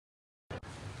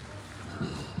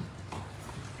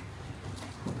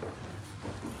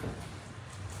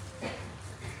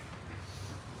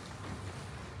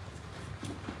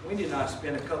Wendy and I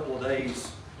spent a couple of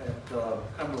days at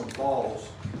Cumberland Falls,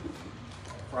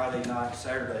 Friday night,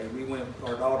 Saturday. We went with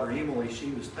our daughter Emily.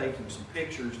 She was taking some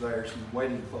pictures there, some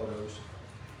wedding photos.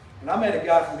 And I met a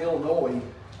guy from Illinois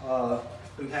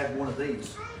who had one of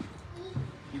these.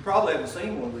 You probably haven't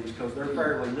seen one of these because they're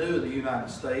fairly new in the United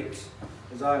States,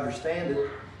 as I understand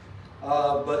it.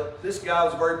 But this guy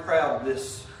was very proud of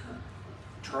this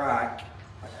trike.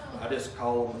 I just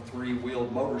call them a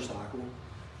three-wheeled motorcycle.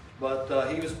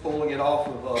 But he was pulling it off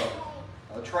of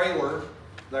a trailer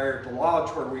there at the lodge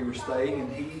where we were staying,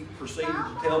 and he proceeded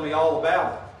to tell me all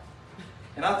about it.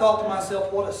 And I thought to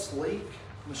myself, what a sleek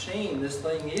machine this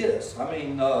thing is. I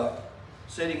mean,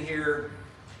 sitting here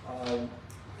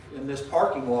in this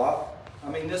parking lot,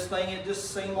 I mean, this thing, it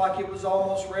just seemed like it was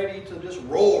almost ready to just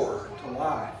roar to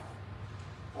life.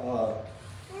 I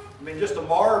mean, just a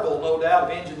marvel, no doubt,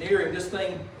 of engineering. This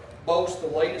thing boasts the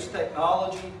latest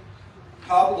technology,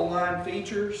 top-of-the-line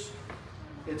features.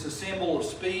 It's a symbol of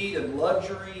speed and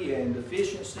luxury and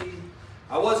efficiency.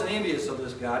 I wasn't envious of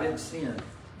this guy. I didn't sin,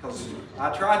 because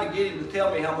I tried to get him to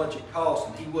tell me how much it cost,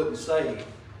 and he wouldn't say.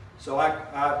 So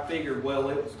I figured, well,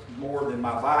 it was more than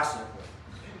my bicycle.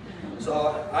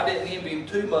 So I didn't envy him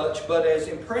too much, but as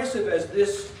impressive as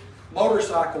this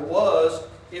motorcycle was,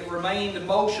 it remained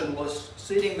motionless,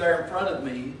 sitting there in front of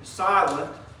me,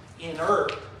 silent,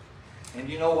 inert. And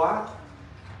you know why?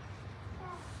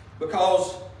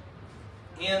 Because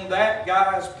in that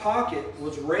guy's pocket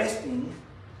was resting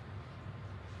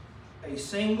a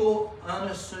single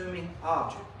unassuming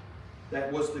object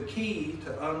that was the key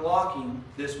to unlocking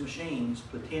this machine's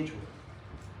potential.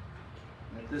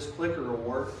 And if this clicker will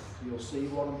work, you'll see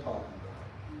what I'm talking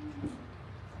about.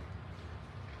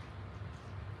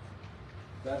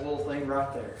 That little thing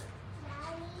right there.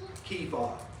 Key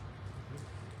fob.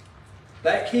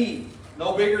 That key,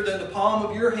 no bigger than the palm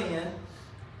of your hand,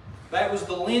 that was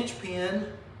the linchpin,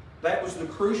 that was the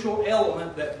crucial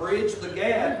element that bridged the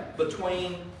gap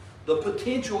between the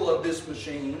potential of this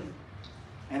machine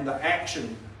and the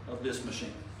action of this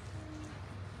machine.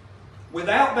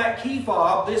 Without that key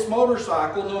fob, this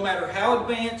motorcycle, no matter how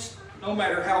advanced, no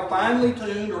matter how finely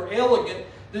tuned or elegant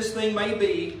this thing may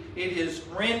be, it is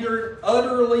rendered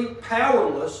utterly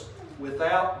powerless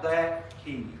without that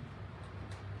key.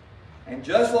 And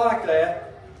just like that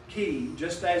key,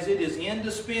 just as it is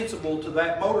indispensable to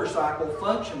that motorcycle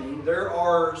functioning, there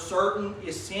are certain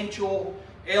essential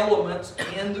elements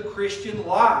in the Christian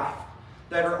life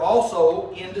that are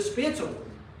also indispensable.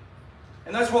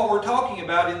 And that's what we're talking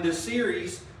about in this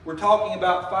series. We're talking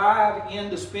about 5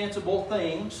 indispensable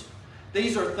things.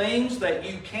 These are things that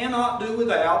you cannot do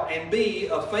without and be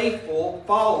a faithful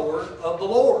follower of the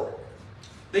Lord.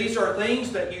 These are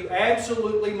things that you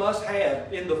absolutely must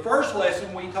have. In the first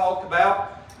lesson, we talked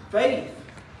about faith.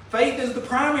 Faith is the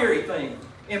primary thing.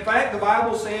 In fact, the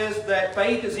Bible says that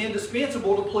faith is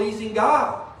indispensable to pleasing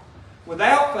God.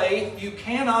 Without faith, you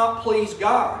cannot please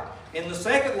God. In the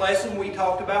second lesson, we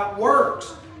talked about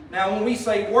works. Now, when we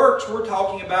say works, we're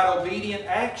talking about obedient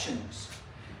actions.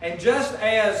 And just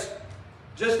as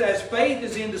faith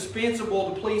is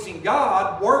indispensable to pleasing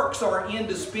God, works are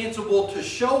indispensable to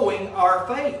showing our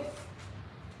faith.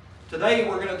 Today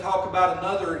we're going to talk about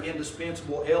another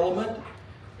indispensable element,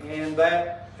 and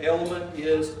that element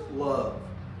is love.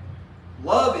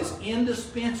 Love is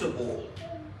indispensable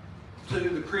to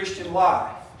the Christian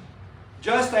life.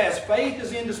 Just as faith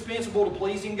is indispensable to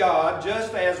pleasing God,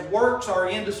 just as works are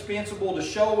indispensable to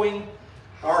showing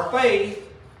our faith,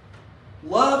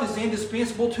 love is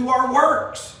indispensable to our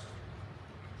works.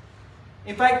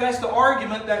 In fact, that's the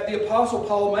argument that the Apostle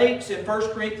Paul makes in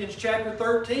 1 Corinthians chapter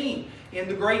 13. In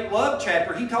the great love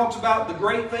chapter, he talks about the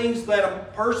great things that a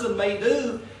person may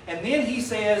do, and then he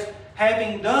says,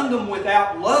 having done them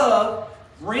without love,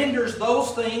 renders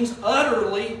those things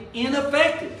utterly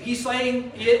ineffective. He's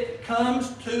saying it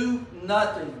comes to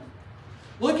nothing.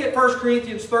 Look at 1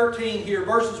 Corinthians 13 here,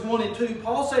 verses 1 and 2.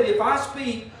 Paul said, if I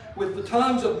speak with the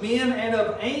tongues of men and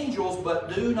of angels,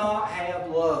 but do not have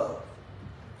love,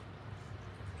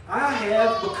 I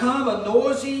have become a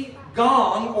noisy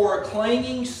gong or a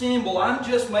clanging cymbal. I'm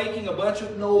just making a bunch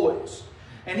of noise.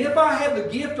 And if I have the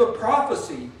gift of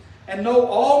prophecy and know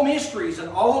all mysteries and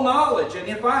all knowledge, and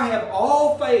if I have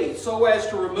all faith so as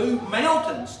to remove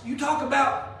mountains, you talk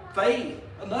about faith,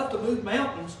 enough to move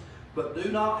mountains, but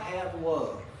do not have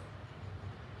love.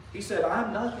 He said,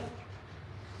 I'm nothing.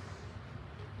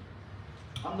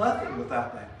 I'm nothing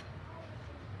without that.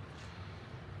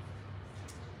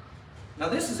 Now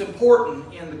this is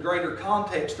important in the greater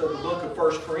context of the book of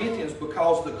 1 Corinthians,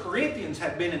 because the Corinthians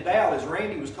had been endowed, as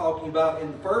Randy was talking about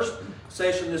in the first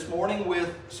session this morning,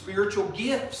 with spiritual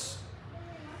gifts.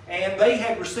 and they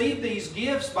had received these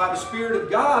gifts by the Spirit of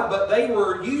God, but they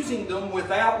were using them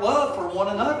without love for one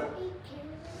another.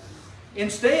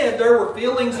 Instead, there were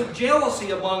feelings of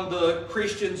jealousy among the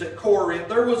Christians at Corinth.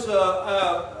 There was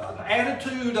an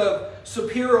attitude of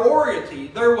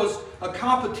superiority. There was a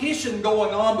competition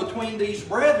going on between these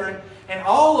brethren, and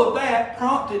all of that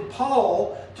prompted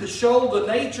Paul to show the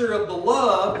nature of the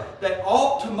love that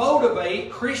ought to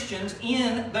motivate Christians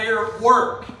in their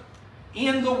work.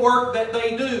 In the work that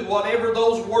they do, whatever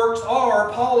those works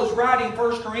are. Paul is writing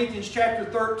 1 Corinthians chapter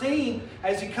 13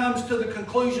 as he comes to the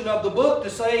conclusion of the book to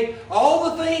say, all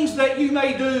the things that you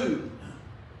may do,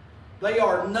 they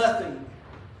are nothing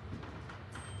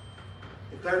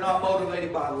if they're not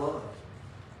motivated by love.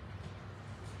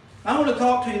 I want to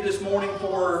talk to you this morning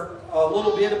for a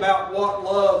little bit about what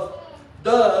love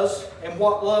does and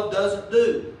what love doesn't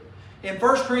do. In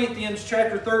 1 Corinthians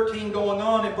chapter 13, going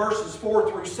on in verses 4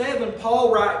 through 7,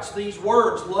 Paul writes these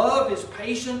words, "Love is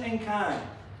patient and kind.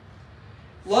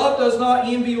 Love does not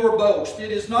envy or boast.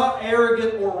 It is not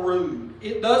arrogant or rude.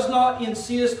 It does not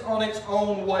insist on its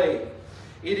own way.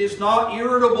 It is not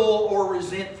irritable or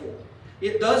resentful.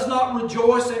 It does not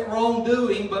rejoice at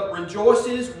wrongdoing, but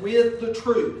rejoices with the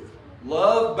truth.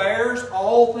 Love bears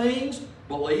all things,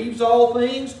 believes all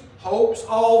things, hopes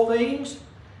all things,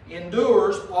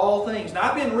 endures all things." Now,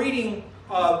 I've been reading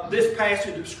this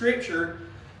passage of Scripture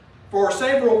for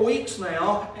several weeks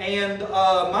now, and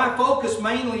my focus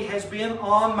mainly has been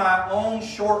on my own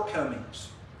shortcomings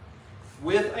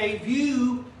with a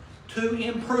view to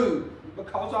improve,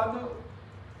 because I know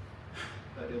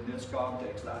that in this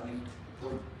context I need to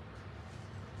improve.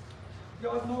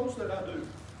 God knows that I do.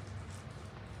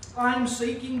 I'm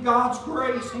seeking God's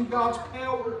grace and God's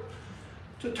power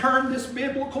to turn this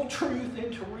biblical truth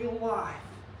into real life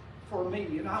for me.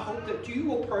 And I hope that you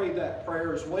will pray that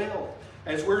prayer as well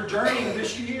as we're journeying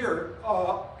this year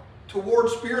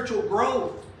towards spiritual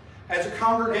growth as a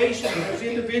congregation, as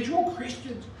individual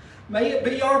Christians. May it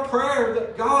be our prayer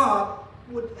that God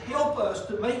would help us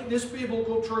to make this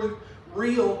biblical truth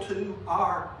real to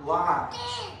our lives.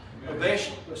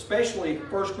 Especially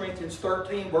 1 Corinthians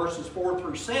 13 verses 4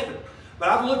 through 7. But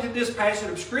I've looked at this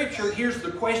passage of Scripture. Here's the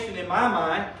question in my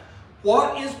mind.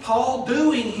 What is Paul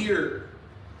doing here?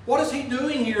 What is he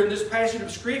doing here in this passage of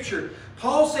Scripture?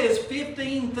 Paul says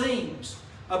 15 things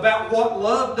about what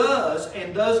love does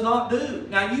and does not do.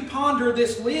 Now you ponder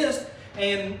this list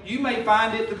and you may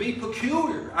find it to be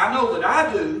peculiar. I know that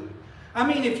I do. I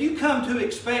mean, if you come to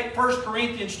expect 1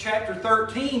 Corinthians chapter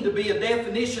 13 to be a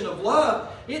definition of love,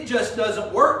 it just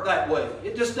doesn't work that way.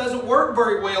 It just doesn't work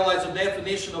very well as a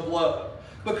definition of love,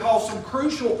 because some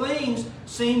crucial things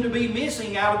seem to be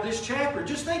missing out of this chapter.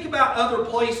 Just think about other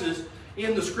places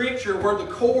in the Scripture where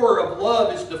the core of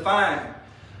love is defined.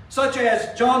 Such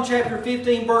as John chapter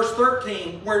 15 verse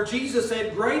 13, where Jesus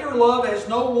said, "Greater love has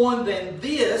no one than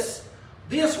this."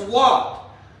 This what?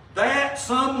 That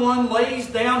someone lays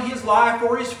down his life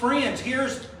for his friends.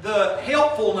 Here's the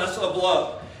helpfulness of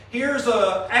love. Here's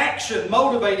an action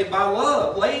motivated by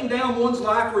love, laying down one's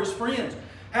life for his friends.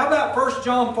 How about 1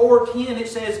 John 4:10? It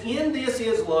says, "In this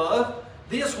is love."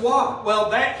 This what? Well,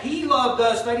 that He loved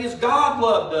us, that is, God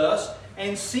loved us,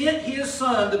 and sent His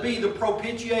Son to be the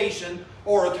propitiation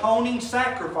or atoning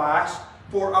sacrifice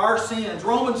for our sins.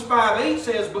 Romans 5:8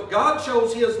 says, "But God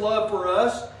shows His love for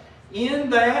us in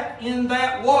that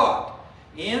what?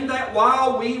 In that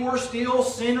while we were still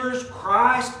sinners,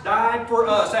 Christ died for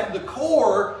us." At the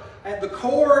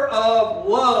core of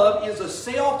love is a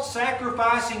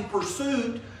self-sacrificing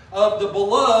pursuit of the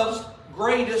beloved's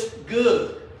greatest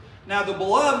good. Now, the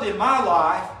beloved in my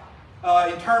life,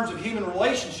 in terms of human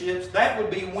relationships, that would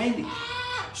be Wendy.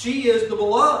 She is the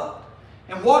beloved.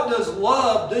 And what does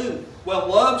love do? Well,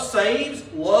 love saves,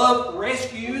 love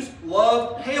rescues,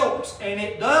 love helps. And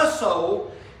it does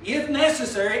so, if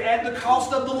necessary, at the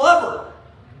cost of the lover.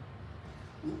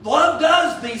 Love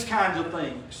does these kinds of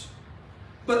things.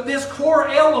 But this core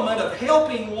element of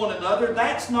helping one another,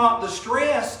 that's not the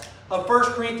stress of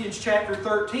 1 Corinthians chapter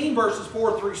 13, verses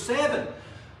 4 through 7.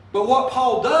 But what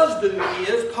Paul does do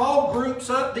is, Paul groups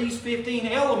up these 15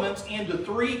 elements into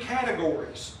 3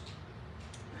 categories.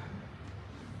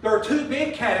 There are 2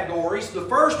 big categories. The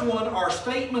first one are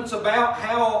statements about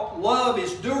how love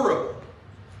is durable.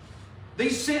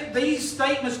 These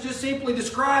statements just simply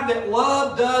describe that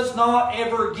love does not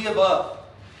ever give up.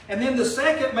 And then the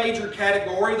second major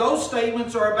category, those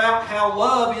statements are about how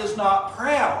love is not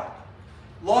proud.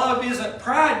 Love isn't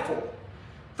prideful.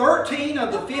 13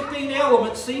 of the 15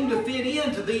 elements seem to fit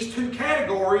into these 2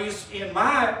 categories, in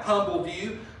my humble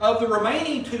view. Of the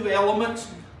remaining 2 elements,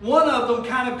 one of them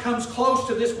kind of comes close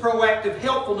to this proactive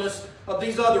helpfulness of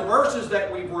these other verses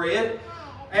that we've read,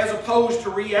 as opposed to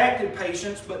reactive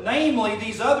patience. But namely,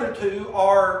 these other two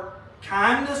are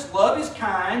kindness, love is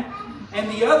kind,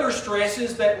 and the other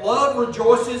stresses that love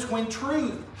rejoices when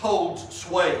truth holds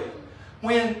sway.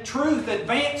 When truth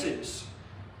advances,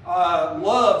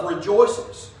 love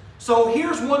rejoices. So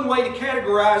here's one way to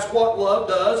categorize what love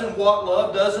does and what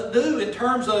love doesn't do in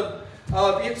terms of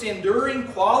its enduring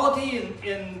quality,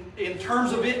 in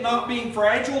terms of it not being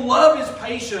fragile. Love is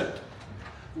patient.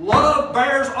 Love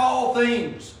bears all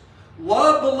things.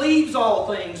 Love believes all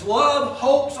things. Love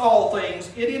hopes all things.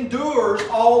 It endures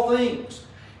all things.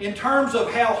 In terms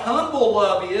of how humble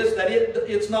love is, that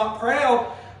it's not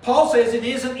proud, Paul says it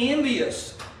isn't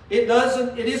envious. It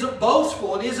isn't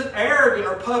boastful. It isn't arrogant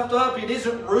or puffed up. It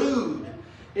isn't rude.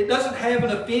 It doesn't have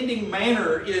an offending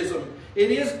mannerism.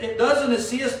 It doesn't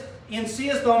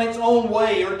insist on its own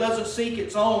way, or doesn't seek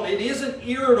its own. It isn't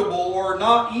irritable or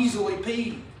not easily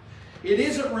peeved. It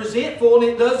isn't resentful, and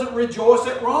it doesn't rejoice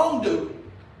at wrongdoing.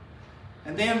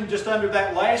 And then just under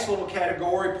that last little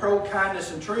category,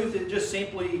 pro-kindness and truth, it just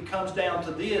simply comes down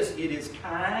to this. It is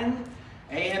kind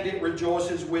and it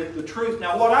rejoices with the truth.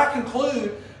 Now what I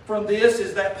conclude from this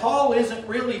is that Paul isn't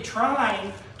really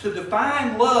trying to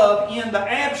define love in the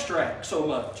abstract so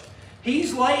much.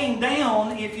 He's laying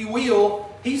down, if you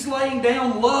will, he's laying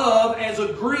down love as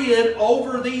a grid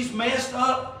over these messed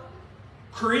up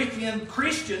Corinthian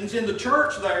Christians in the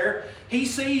church there. He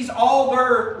sees all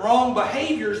their wrong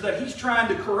behaviors that he's trying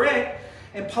to correct.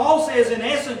 And Paul says, in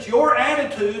essence, your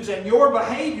attitudes and your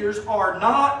behaviors are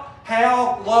not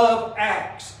how love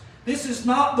acts. This is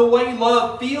not the way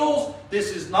love feels.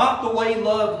 This is not the way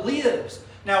love lives.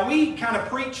 Now, we kind of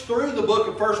preached through the book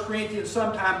of 1 Corinthians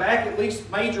some time back, at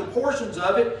least major portions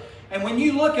of it. And when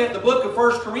you look at the book of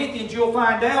 1 Corinthians, you'll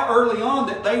find out early on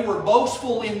that they were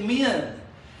boastful in men.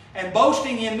 And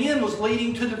boasting in men was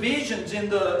leading to divisions in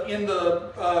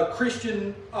the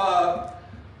Christian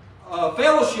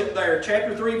fellowship there.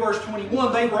 Chapter 3, verse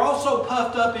 21. They were also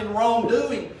puffed up in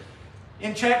wrongdoing.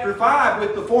 In chapter 5,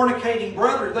 with the fornicating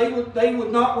brother, they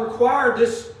would not require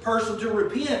this person to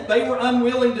repent. They were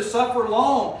unwilling to suffer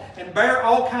long and bear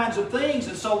all kinds of things.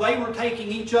 And so they were taking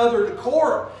each other to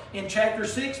court in chapter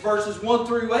 6, verses 1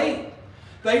 through 8.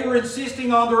 They were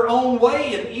insisting on their own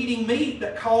way and eating meat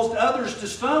that caused others to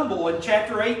stumble in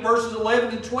chapter 8, verses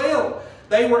 11 and 12.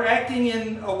 They were acting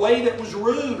in a way that was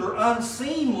rude or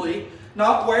unseemly,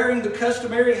 not wearing the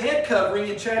customary head covering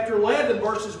in chapter 11,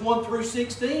 verses 1 through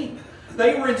 16.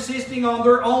 They were insisting on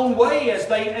their own way as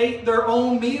they ate their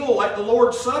own meal at the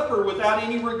Lord's Supper without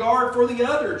any regard for the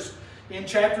others in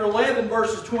chapter 11,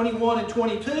 verses 21 and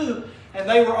 22. And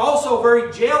they were also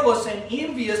very jealous and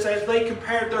envious as they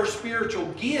compared their spiritual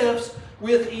gifts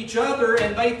with each other,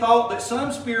 and they thought that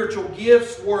some spiritual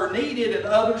gifts were needed and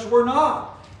others were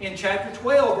not in chapter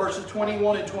 12, verses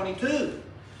 21 and 22.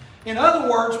 In other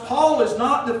words, Paul is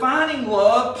not defining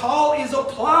love. Paul is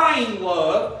applying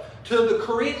love to the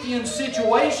Corinthian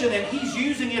situation, and he's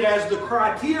using it as the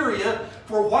criteria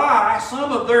for why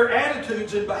some of their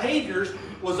attitudes and behaviors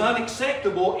was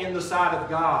unacceptable in the sight of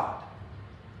God.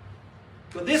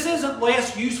 But this isn't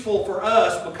less useful for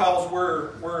us because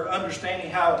we're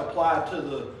understanding how it applied to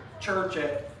the church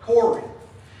at Corinth.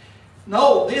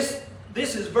 No, this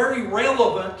is very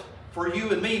relevant for you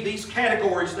and me. These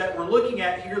categories that we're looking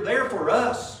at here, they're for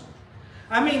us.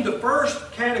 I mean, the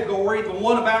first category, the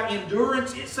one about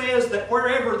endurance, it says that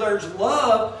wherever there's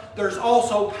love, there's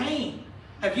also pain.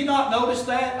 Have you not noticed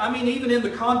that? I mean, even in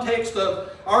the context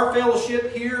of our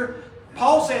fellowship here,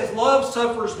 Paul says love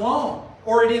suffers long,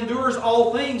 or it endures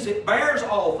all things, it bears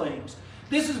all things.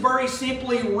 This is very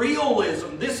simply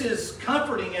realism. This is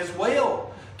comforting as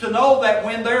well, to know that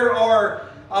when there are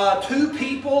 2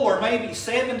 people, or maybe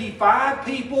 75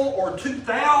 people, or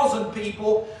 2,000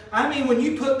 people, I mean, when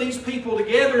you put these people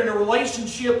together in a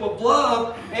relationship of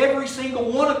love, every single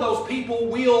one of those people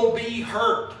will be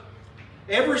hurt.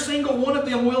 Every single one of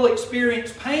them will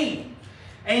experience pain.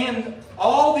 And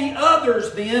all the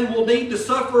others then will need to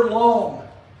suffer long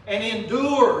and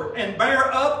endure and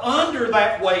bear up under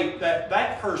that weight that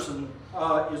that person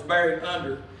is bearing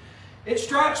under. It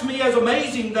strikes me as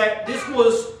amazing that this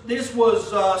was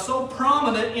so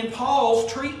prominent in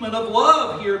Paul's treatment of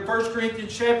love here in 1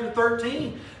 Corinthians chapter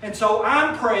 13. And so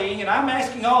I'm praying, and I'm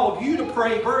asking all of you to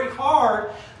pray very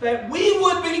hard, that we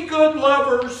would be good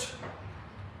lovers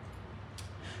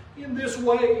in this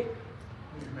way.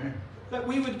 Amen. That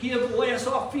we would give less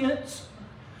offense,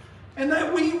 and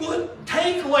that we would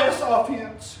take less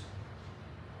offense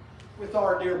with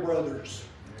our dear brothers.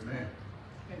 Amen.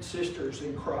 And sisters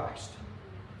in Christ.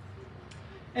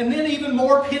 And then even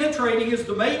more penetrating is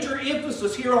the major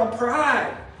emphasis here on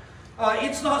pride.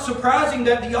 It's not surprising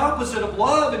that the opposite of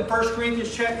love in 1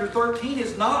 Corinthians chapter 13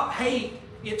 is not hate,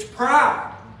 it's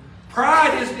pride.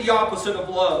 Pride is the opposite of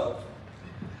love.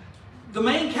 The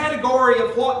main category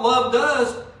of what love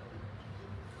does,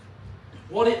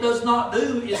 what it does not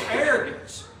do, is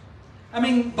arrogance. I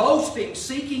mean, boasting,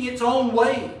 seeking its own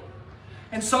way.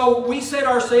 And so we set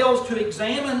ourselves to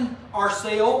examine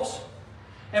ourselves,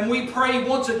 and we pray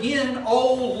once again,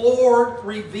 "Oh Lord,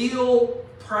 reveal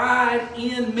pride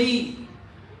in me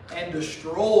and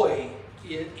destroy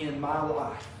it in my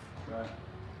life." Right.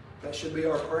 That should be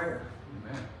our prayer.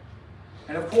 Amen.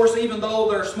 And of course, even though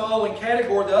they're small in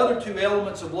category, the other two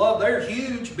elements of love, they're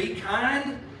huge. Be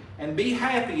kind and be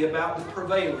happy about the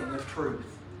prevailing of truth.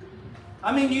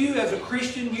 I mean, you as a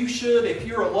Christian, you should, if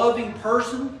you're a loving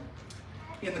person,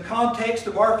 in the context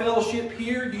of our fellowship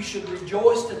here, you should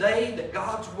rejoice today that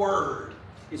God's Word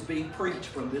is being preached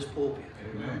from this pulpit.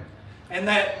 Amen. And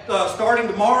that starting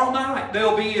tomorrow night,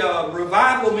 there'll be a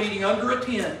revival meeting under a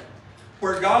tent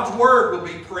where God's Word will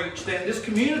be preached. And this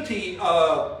community,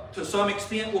 to some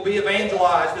extent, will be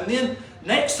evangelized. And then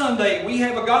next Sunday, we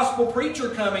have a gospel preacher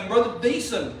coming, Brother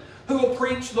Deason, who will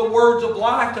preach the words of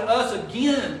life to us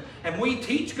again. And we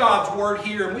teach God's Word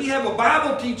here. And we have a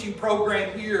Bible teaching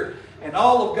program here. And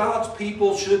all of God's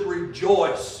people should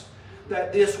rejoice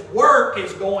that this work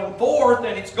is going forth,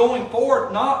 and it's going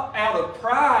forth not out of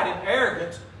pride and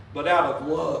arrogance, but out of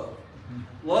love.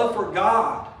 Love for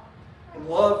God and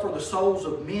love for the souls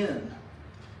of men.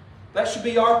 That should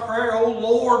be our prayer. "Oh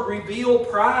Lord, reveal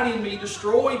pride in me,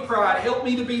 destroy pride. Help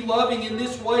me to be loving in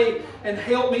this way, and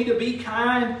help me to be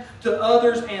kind to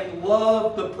others and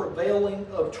love the prevailing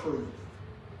of truth."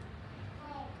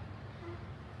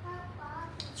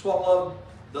 That's what love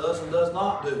does and does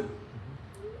not do.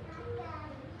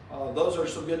 Those are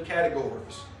some good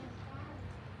categories.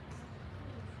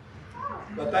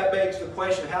 But that begs the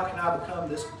question, how can I become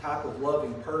this type of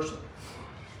loving person?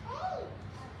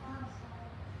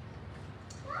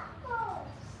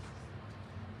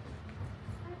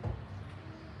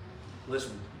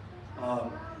 Listen,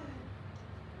 I'm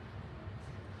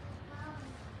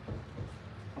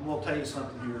going to tell you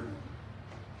something here.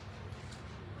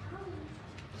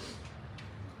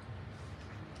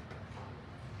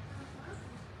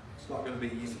 It's not going to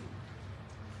be easy.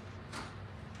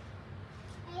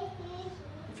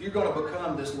 If you're going to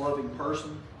become this loving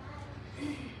person,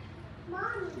 you're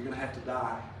going to have to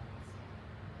die.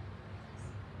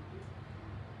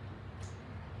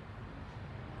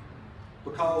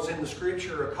 Because in the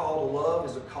Scripture, a call to love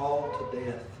is a call to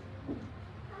death.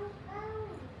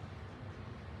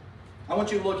 I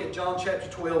want you to look at John chapter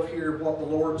 12 here, what the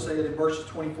Lord said in verses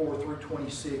 24 through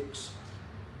 26.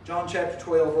 John chapter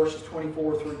 12, verses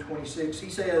 24 through 26.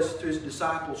 He says to His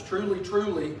disciples, "Truly,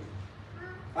 truly,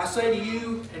 I say to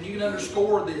you," and you can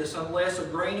underscore this, "unless a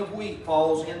grain of wheat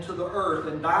falls into the earth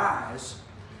and dies,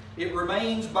 it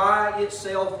remains by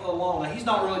itself alone." Now, He's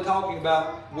not really talking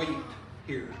about wheat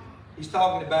here. He's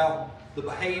talking about the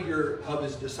behavior of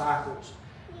His disciples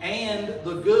and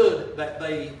the good that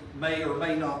they may or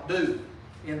may not do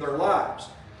in their lives.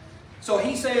 So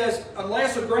He says,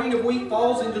 unless a grain of wheat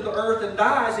falls into the earth and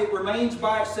dies, it remains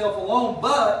by itself alone.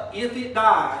 But if it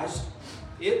dies,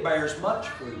 it bears much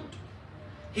fruit.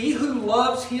 He who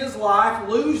loves his life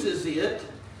loses it,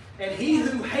 and he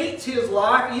who hates his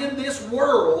life in this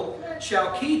world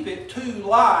shall keep it to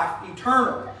life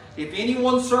eternal. If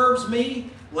anyone serves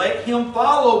me, let him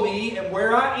follow me, and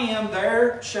where I am,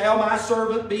 there shall my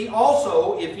servant be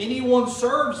also. If anyone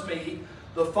serves me,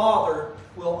 the Father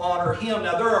will honor him.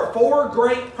 Now, there are 4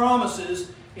 great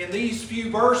promises in these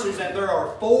few verses, and there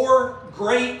are 4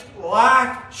 great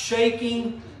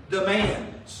life-shaking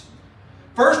demands.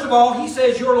 First of all, He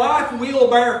says your life will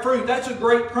bear fruit. That's a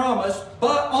great promise,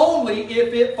 but only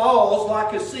if it falls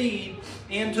like a seed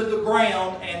into the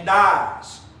ground and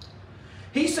dies.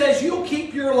 He says you'll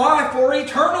keep your life for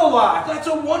eternal life. That's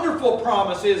a wonderful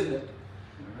promise, isn't it?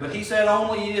 But He said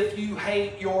only if you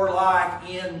hate your life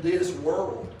in this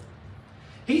world.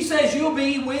 He says you'll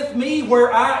be with me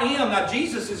where I am. Now,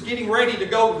 Jesus is getting ready to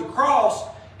go to the cross,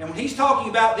 and when He's talking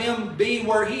about them being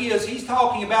where He is, He's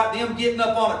talking about them getting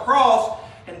up on a cross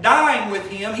and dying with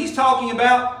Him. He's talking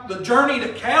about the journey to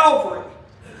Calvary.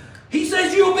 He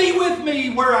says you'll be with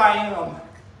me where I am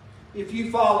if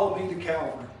you follow me to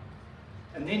Calvary.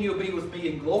 And then you'll be with me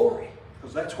in glory,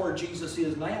 because that's where Jesus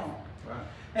is now. Right.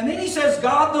 And then He says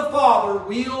God the Father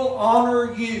will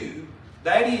honor you.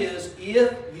 That is,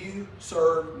 if you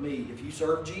serve me, if you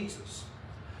serve Jesus.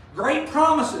 Great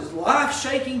promises,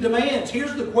 life-shaking demands.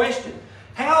 Here's the question.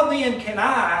 How then can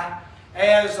I,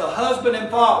 as a husband and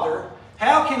father,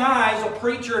 How can I, as a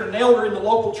preacher and an elder in the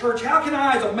local church, how can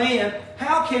I, as a man,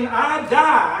 how can I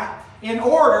die in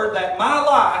order that my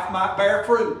life might bear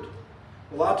fruit?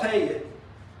 Well, I'll tell you,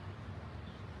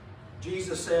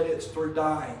 Jesus said it's through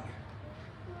dying.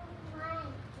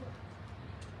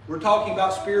 We're talking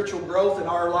about spiritual growth in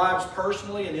our lives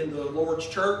personally and in the Lord's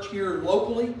church here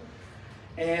locally.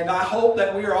 And I hope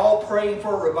that we are all praying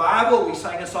for revival. We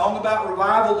sang a song about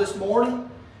revival this morning.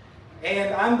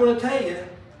 And I'm going to tell you,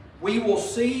 we will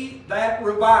see that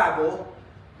revival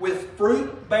with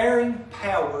fruit-bearing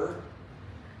power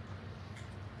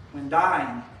when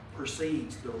dying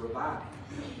precedes the reviving.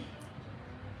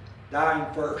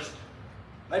 Dying first.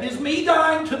 That is me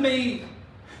dying to me,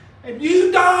 and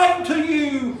you dying to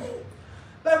you,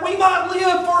 that we might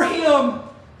live for Him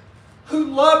who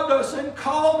loved us and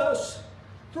called us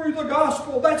through the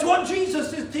gospel. That's what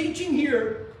Jesus is teaching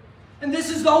here. And this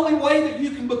is the only way that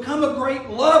you can become a great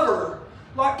lover,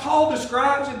 like Paul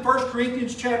describes in 1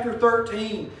 Corinthians chapter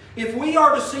 13. If we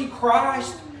are to see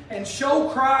Christ and show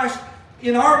Christ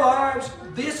in our lives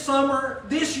this summer,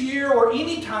 this year, or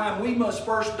any time, we must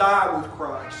first die with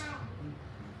Christ.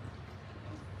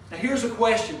 Now here's a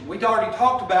question. We'd already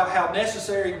talked about how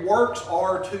necessary works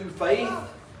are to faith.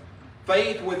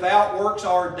 Faith without works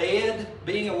are dead,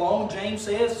 being alone, James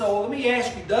says. So let me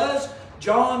ask you, does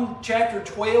John chapter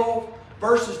 12,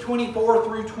 verses 24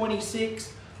 through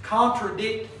 26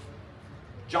 contradict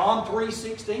John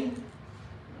 3:16?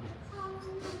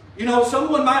 You know,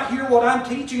 someone might hear what I'm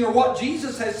teaching or what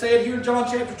Jesus has said here in John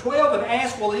chapter 12 and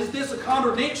ask, well, is this a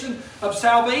contradiction of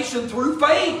salvation through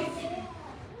faith?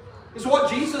 Is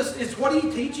what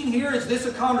he's teaching here, is this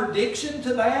a contradiction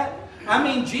to that? I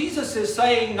mean, Jesus is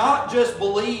saying not just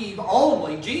believe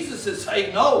only. Jesus is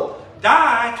saying, no,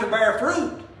 die to bear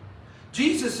fruit.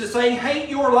 Jesus is saying, hate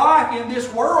your life in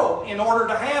this world in order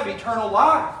to have eternal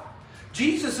life.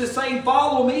 Jesus is saying,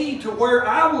 follow me to where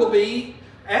I will be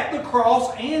at the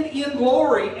cross and in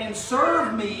glory, and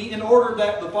serve me in order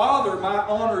that the Father might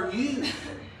honor you.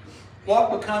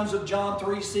 What becomes of John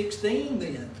 3:16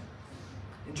 then?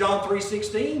 In John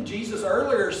 3:16, Jesus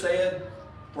earlier said,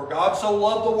 for God so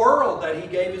loved the world that He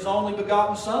gave His only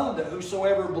begotten Son, that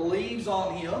whosoever believes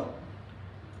on Him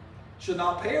should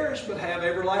not perish but have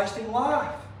everlasting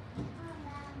life.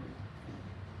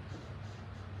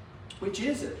 Which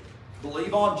is it?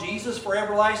 Believe on Jesus for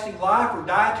everlasting life, or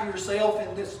die to yourself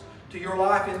to your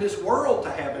life in this world to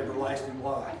have everlasting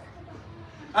life?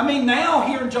 I mean, now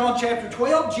here in John chapter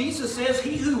 12, Jesus says,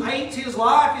 he who hates his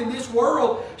life in this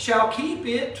world shall keep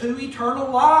it to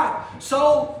eternal life.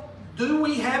 So, do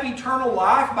we have eternal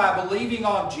life by believing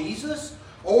on Jesus,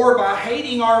 or by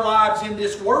hating our lives in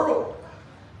this world?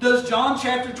 Does John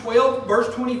chapter 12,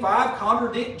 verse 25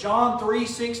 contradict John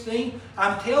 3:16?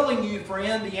 I'm telling you,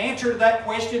 friend, the answer to that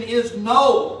question is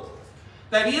no.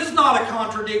 That is not a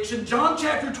contradiction. John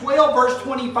chapter 12, verse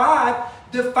 25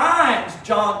 defines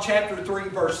John chapter 3,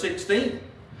 verse 16.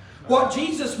 What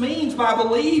Jesus means by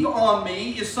believe on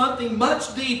me is something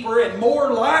much deeper and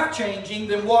more life-changing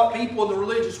than what people in the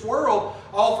religious world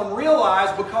often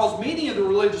realize, because many in the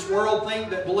religious world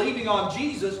think that believing on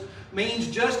Jesus means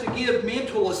just to give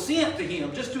mental assent to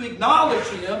Him, just to acknowledge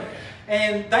Him,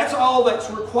 and that's all that's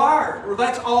required, or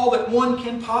that's all that one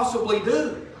can possibly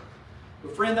do.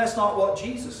 But friend, that's not what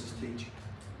Jesus is teaching.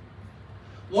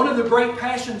 One of the great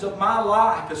passions of my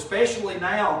life, especially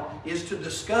now, is to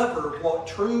discover what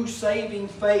true saving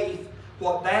faith,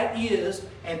 what that is,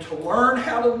 and to learn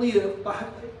how to live by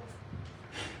faith.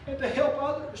 And to help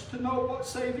others to know what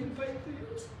saving faith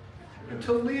is. And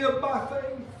to live by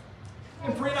faith.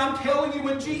 And friend, I'm telling you,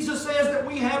 when Jesus says that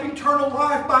we have eternal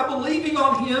life by believing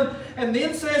on Him, and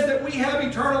then says that we have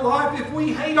eternal life if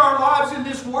we hate our lives in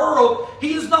this world,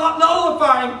 He is not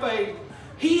nullifying faith.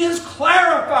 He is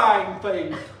clarifying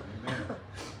faith.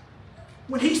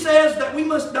 When He says that we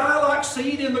must die like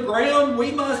seed in the ground, we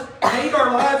must hate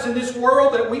our lives in this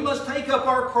world, that we must take up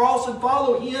our cross and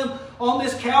follow Him on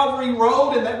this Calvary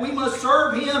road, and that we must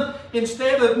serve Him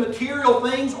instead of material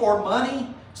things or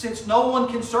money, since no one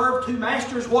can serve two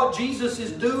masters, what Jesus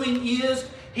is doing is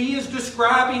He is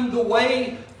describing the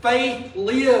way faith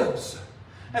lives.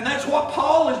 And that's what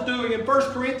Paul is doing in 1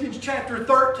 Corinthians chapter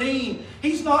 13.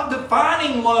 He's not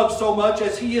defining love so much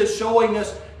as he is showing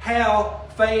us how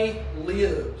faith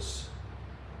lives.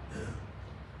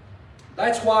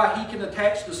 That's why he can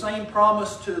attach the same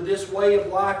promise to this way of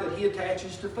life that he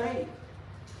attaches to faith.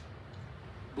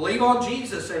 Believe on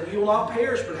Jesus and you will not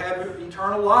perish but have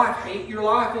eternal life. Hate your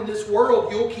life in this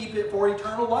world, you'll keep it for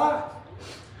eternal life.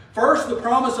 First, the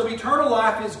promise of eternal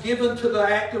life is given to the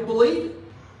act of believing.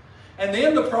 And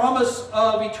then the promise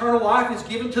of eternal life is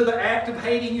given to the act of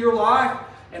hating your life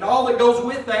and all that goes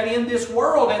with that in this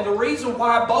world. And the reason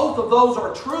why both of those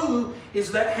are true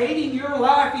is that hating your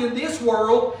life in this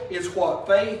world is what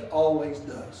faith always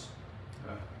does.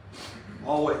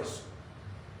 Always.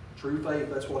 True faith,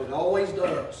 that's what it always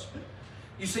does.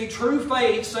 You see, true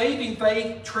faith, saving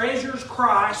faith, treasures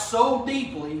Christ so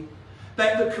deeply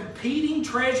that the competing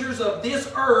treasures of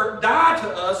this earth die to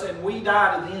us and we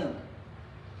die to them.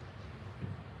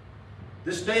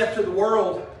 This death to the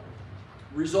world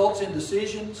results in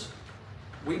decisions.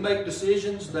 We make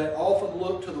decisions that often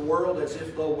look to the world as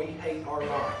if though we hate our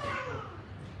life.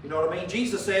 You know what I mean?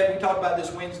 Jesus said, we talked about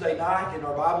this Wednesday night in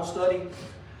our Bible study.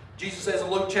 Jesus says in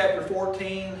Luke chapter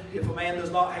 14, if a man does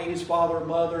not hate his father or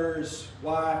mother, his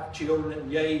wife, children,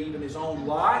 and yea, even his own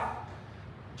life,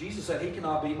 Jesus said he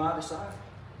cannot be my disciple.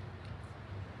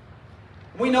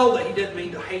 We know that he didn't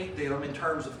mean to hate them in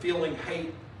terms of feeling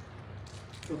hate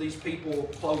for these people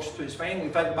close to his family.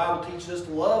 In fact, the Bible teaches us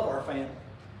to love our family.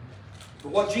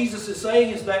 But what Jesus is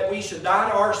saying is that we should die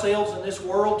to ourselves in this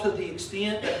world to the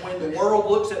extent that when the world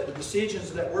looks at the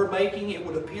decisions that we're making, it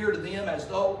would appear to them as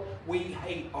though we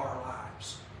hate our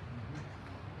lives.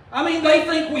 I mean, they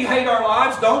think we hate our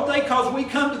lives, don't they? Because we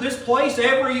come to this place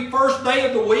every first day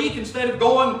of the week instead of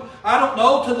going, I don't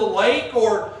know, to the lake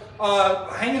or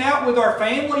hanging out with our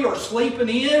family or sleeping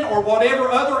in or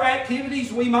whatever other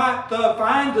activities we might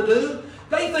find to do.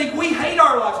 They think we hate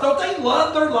our lives. Don't they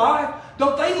love their life?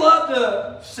 Don't they love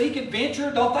to seek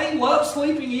adventure? Don't they love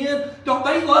sleeping in? Don't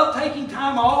they love taking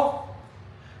time off?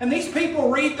 And these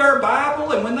people read their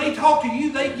Bible, and when they talk to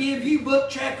you, they give you book,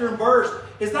 chapter, and verse.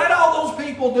 Is that all those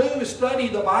people do, is study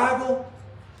the Bible?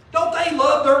 Don't they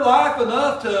love their life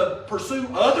enough to pursue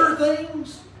other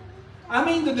things? I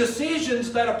mean, the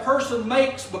decisions that a person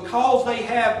makes because they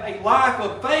have a life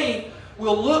of faith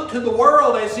will look to the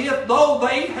world as if though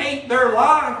they hate their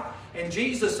life. And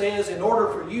Jesus says, in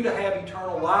order for you to have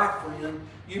eternal life, friend,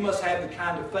 you must have the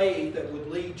kind of faith that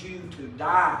would lead you to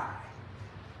die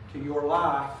to your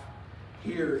life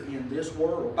here in this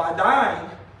world. By dying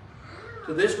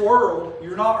to this world,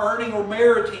 you're not earning or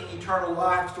meriting eternal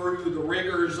life through the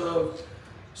rigors of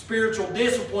spiritual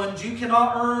disciplines. You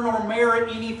cannot earn or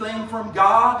merit anything from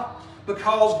God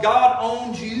because God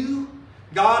owns you.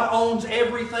 God owns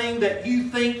everything that you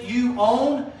think you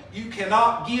own. You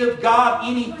cannot give God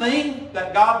anything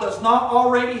that God does not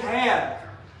already have.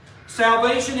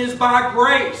 Salvation is by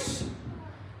grace.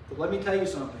 But let me tell you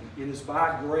something. It is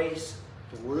by grace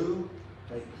through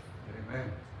faith.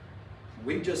 Amen.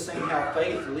 We've just seen how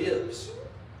faith lives,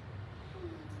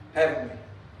 haven't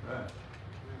we? Right.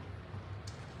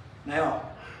 Now,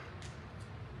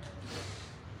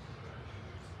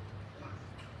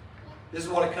 this is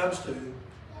what it comes to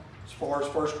as far as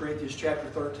 1 Corinthians chapter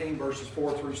 13, verses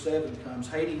 4 through 7 comes.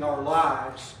 Hating our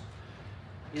lives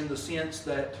in the sense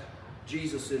that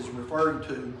Jesus is referring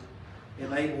to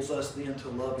enables us then to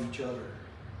love each other.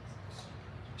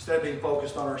 Instead of being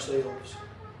focused on ourselves.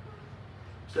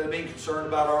 Instead of being concerned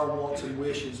about our wants and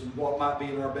wishes and what might be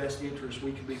in our best interest,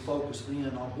 we can be focused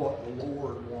then on what the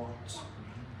Lord wants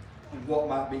and what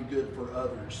might be good for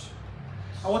others.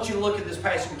 I want you to look at this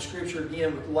passage of Scripture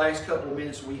again with the last couple of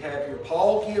minutes we have here.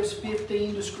 Paul gives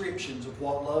 15 descriptions of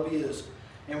what love is.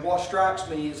 And what strikes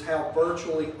me is how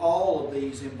virtually all of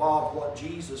these involve what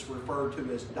Jesus referred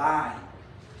to as dying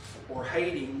or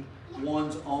hating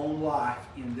one's own life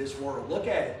in this world. Look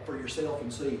at it for yourself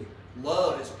and see.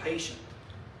 Love is patient.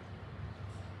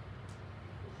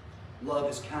 Love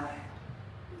is kind.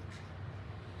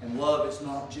 And love is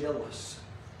not jealous.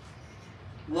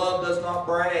 Love does not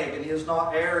brag and is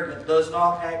not arrogant, does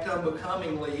not act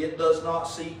unbecomingly, it does not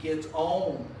seek its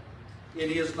own.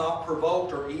 It is not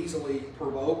provoked or easily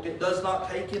provoked. It does not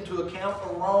take into account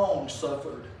the wrong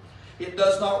suffered. It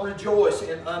does not rejoice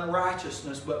in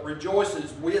unrighteousness, but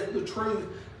rejoices with the truth,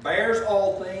 bears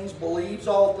all things, believes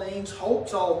all things,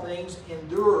 hopes all things,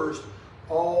 endures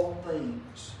all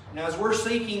things. Now, as we're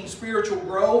seeking spiritual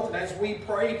growth and as we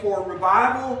pray for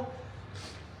revival,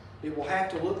 it will have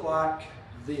to look like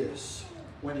this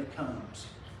when it comes,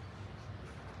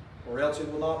 or else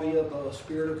it will not be of the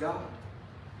Spirit of God.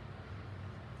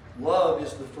 Love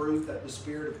is the fruit that the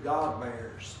Spirit of God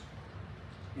bears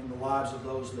in the lives of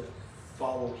those that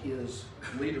follow His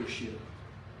leadership.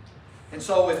 And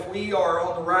so if we are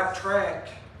on the right track,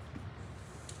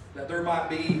 that there might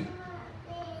be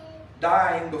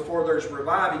dying before there's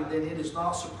reviving, then it is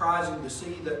not surprising to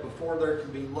see that before there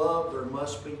can be love, there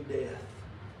must be death.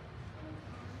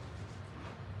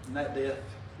 And that death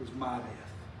was my death.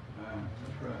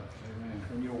 That's right. Amen.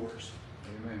 And yours.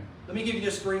 Amen. Let me give you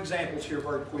just 3 examples here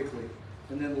very quickly,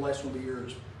 and then the lesson will be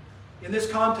yours. In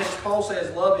this context, Paul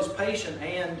says love is patient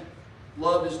and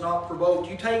love is not provoked.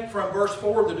 You take from verse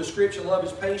 4 the description, love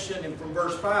is patient, and from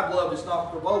verse 5, love is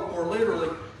not provoked. More literally,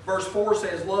 verse 4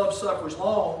 says, love suffers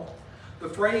long. The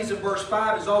phrase in verse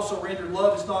 5 is also rendered,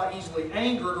 love is not easily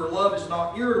angered, or love is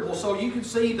not irritable. So you can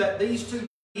see that these two,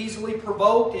 easily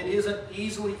provoked, it isn't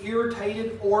easily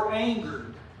irritated or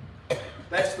angered.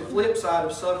 That's the flip side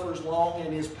of suffers long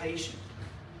and is patient.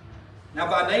 Now,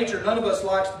 by nature, none of us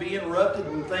likes to be interrupted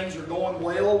when things are going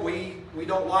well. We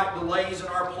don't like delays in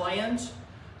our plans.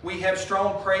 We have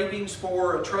strong cravings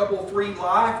for a trouble-free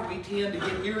life. We tend to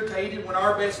get irritated when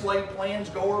our best laid plans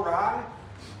go awry,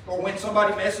 or when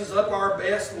somebody messes up our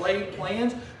best laid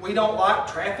plans. We don't like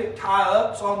traffic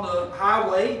tie-ups on the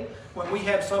highway when we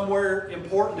have somewhere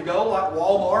important to go, like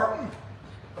Walmart.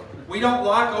 We don't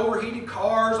like overheated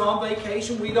cars on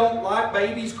vacation. We don't like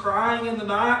babies crying in the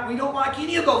night. We don't like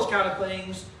any of those kind of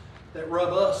things that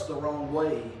rub us the wrong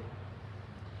way.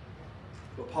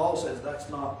 But Paul says that's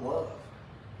not love.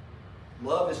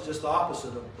 Love is just the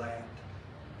opposite of that.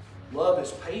 Love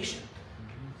is patient.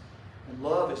 And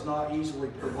love is not easily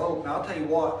provoked. Now, I'll tell you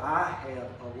what, I have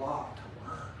a lot to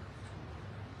learn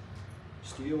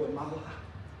still in my life.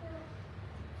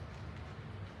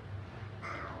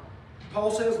 Paul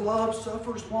says love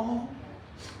suffers long,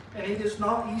 and it is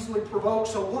not easily provoked.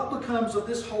 So what becomes of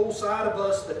this whole side of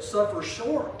us that suffers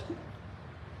short?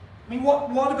 I mean, what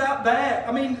about that?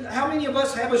 I mean, how many of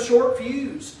us have a short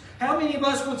fuse? How many of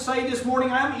us would say this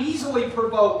morning, I'm easily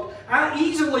provoked, I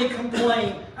easily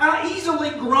complain, I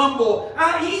easily grumble,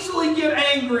 I easily get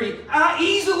angry, I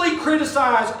easily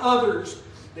criticize others?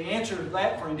 The answer to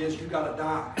that, friend, is you got to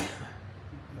die.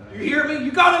 You hear me?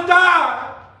 You got to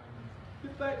die.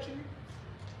 If that's you.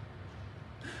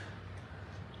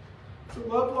 To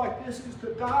love like this is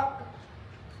to die.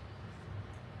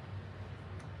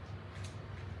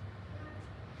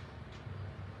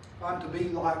 If I'm to be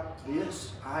like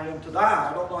this, I am to die.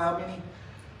 I don't know how many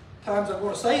times I'm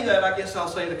going to say that. I guess I'll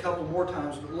say it a couple more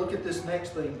times. But look at this next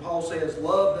thing. Paul says,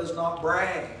 love does not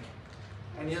brag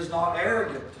and is not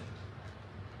arrogant.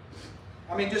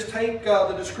 I mean, just take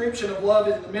the description of love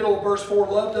in the middle of verse 4.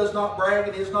 Love does not brag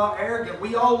and is not arrogant.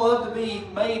 We all love to be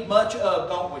made much of,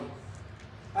 don't we?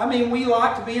 I mean, we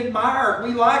like to be admired.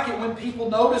 We like it when people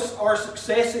notice our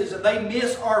successes and they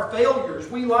miss our failures.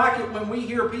 We like it when we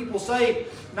hear people say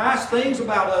nice things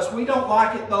about us. We don't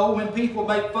like it, though, when people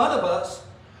make fun of us,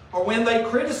 or when they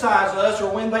criticize us, or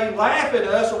when they laugh at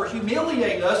us or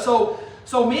humiliate us.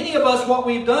 So many of us, what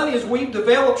we've done is we've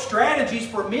developed strategies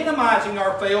for minimizing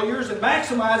our failures and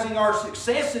maximizing our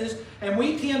successes, and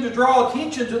we tend to draw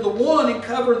attention to the one and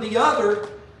cover the other.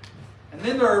 And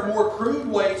then there are more crude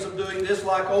ways of doing this,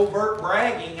 like overt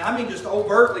bragging. I mean, just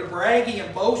overtly bragging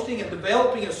and boasting and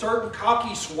developing a certain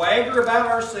cocky swagger about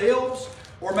ourselves,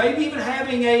 or maybe even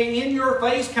having a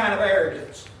in-your-face kind of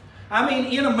arrogance. I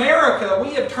mean, in America,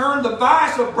 we have turned the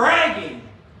vice of bragging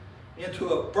into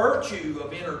a virtue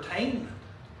of entertainment.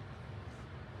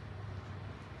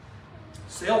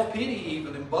 Self-pity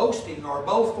even and boasting are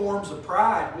both forms of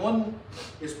pride. One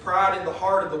is pride in the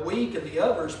heart of the weak, and the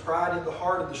other is pride in the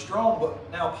heart of the strong.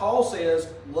 But now Paul says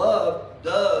love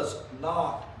does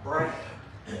not brag,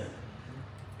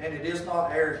 and it is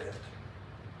not arrogant.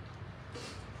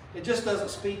 It just doesn't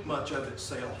speak much of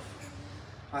itself,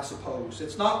 I suppose.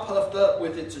 It's not puffed up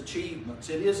with its achievements.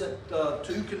 It isn't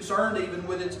too concerned even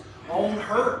with its own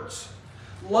hurts.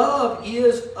 Love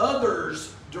is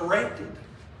others directed.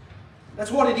 That's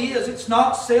what it is. It's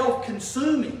not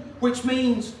self-consuming, which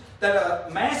means that a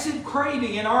massive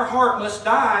craving in our heart must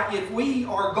die if we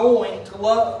are going to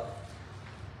love.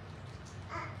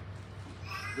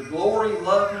 The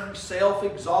glory-loving,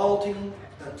 self-exalting,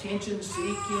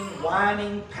 attention-seeking,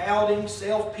 whining, pouting,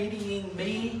 self-pitying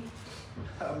me,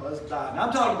 I must die. Now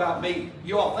I'm talking about me.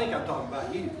 You all think I'm talking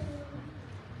about you.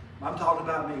 I'm talking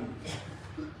about me.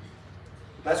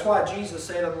 That's why Jesus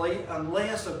said,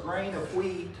 unless a grain of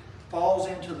wheat falls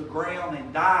into the ground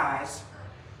and dies,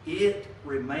 it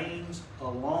remains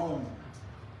alone.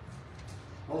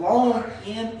 Alone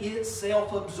in its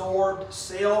self-absorbed,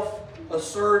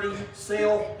 self-asserting,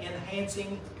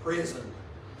 self-enhancing prison.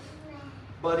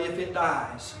 But if it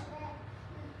dies,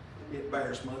 it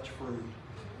bears much fruit.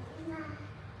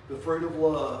 The fruit of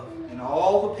love in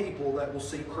all the people that will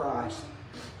see Christ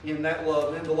in that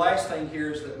love. And the last thing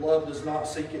here is that love does not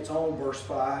seek its own, verse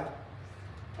 5.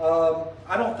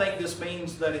 I don't think this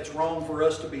means that it's wrong for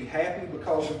us to be happy,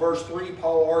 because in verse 3,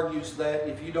 Paul argues that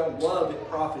if you don't love, it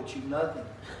profits you nothing.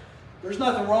 There's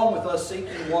nothing wrong with us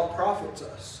seeking what profits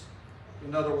us,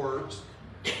 in other words.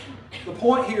 The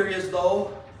point here is,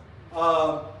 though,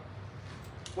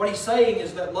 what he's saying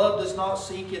is that love does not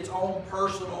seek its own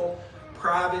personal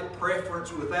private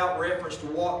preference without reference to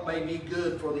what may be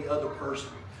good for the other person.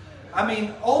 I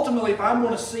mean, ultimately, if I'm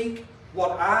going to seek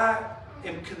what I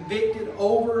am convicted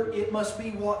over, it must be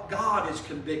what God is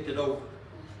convicted over.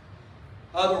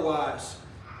 Otherwise,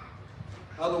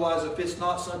 if it's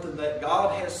not something that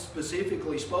God has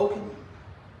specifically spoken,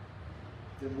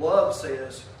 then love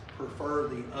says, prefer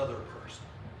the other person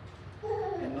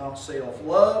and not self.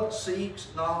 Love seeks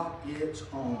not its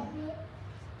own.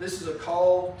 This is a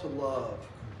call to love,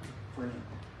 friend.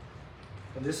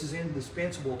 And this is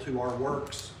indispensable to our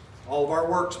works. All of our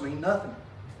works mean nothing.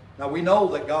 Now we know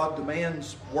that God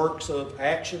demands works of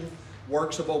action,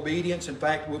 works of obedience. In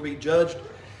fact, we'll be judged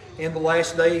in the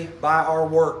last day by our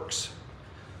works.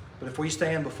 But if we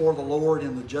stand before the Lord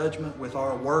in the judgment with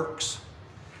our works,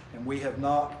 and we have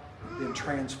not been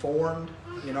transformed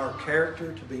in our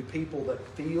character to be people that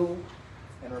feel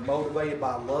and are motivated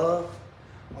by love,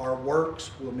 our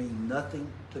works will mean nothing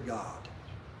to God.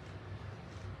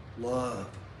 Love.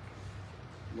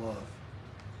 Love.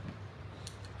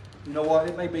 You know what?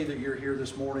 It may be that you're here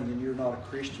this morning and you're not a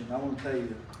Christian. I want to tell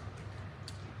you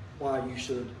why you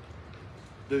should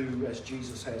do as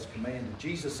Jesus has commanded.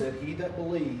 Jesus said, "He that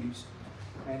believes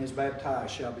and is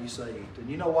baptized shall be saved." And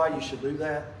you know why you should do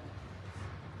that?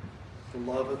 The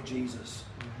love of Jesus.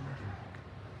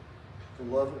 The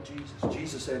love of Jesus.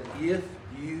 Jesus said, "If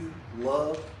you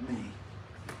love me,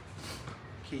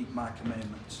 keep my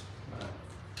commandments."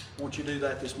 Won't you do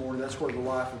that this morning? That's where the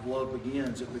life of love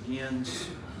begins. It begins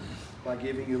by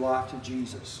giving your life to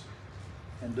Jesus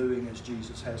and doing as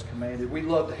Jesus has commanded. We'd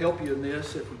love to help you in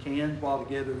this if we can. While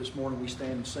together this morning we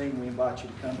stand and sing, we invite you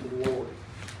to come to the Lord.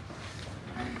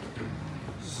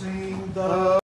 Sing the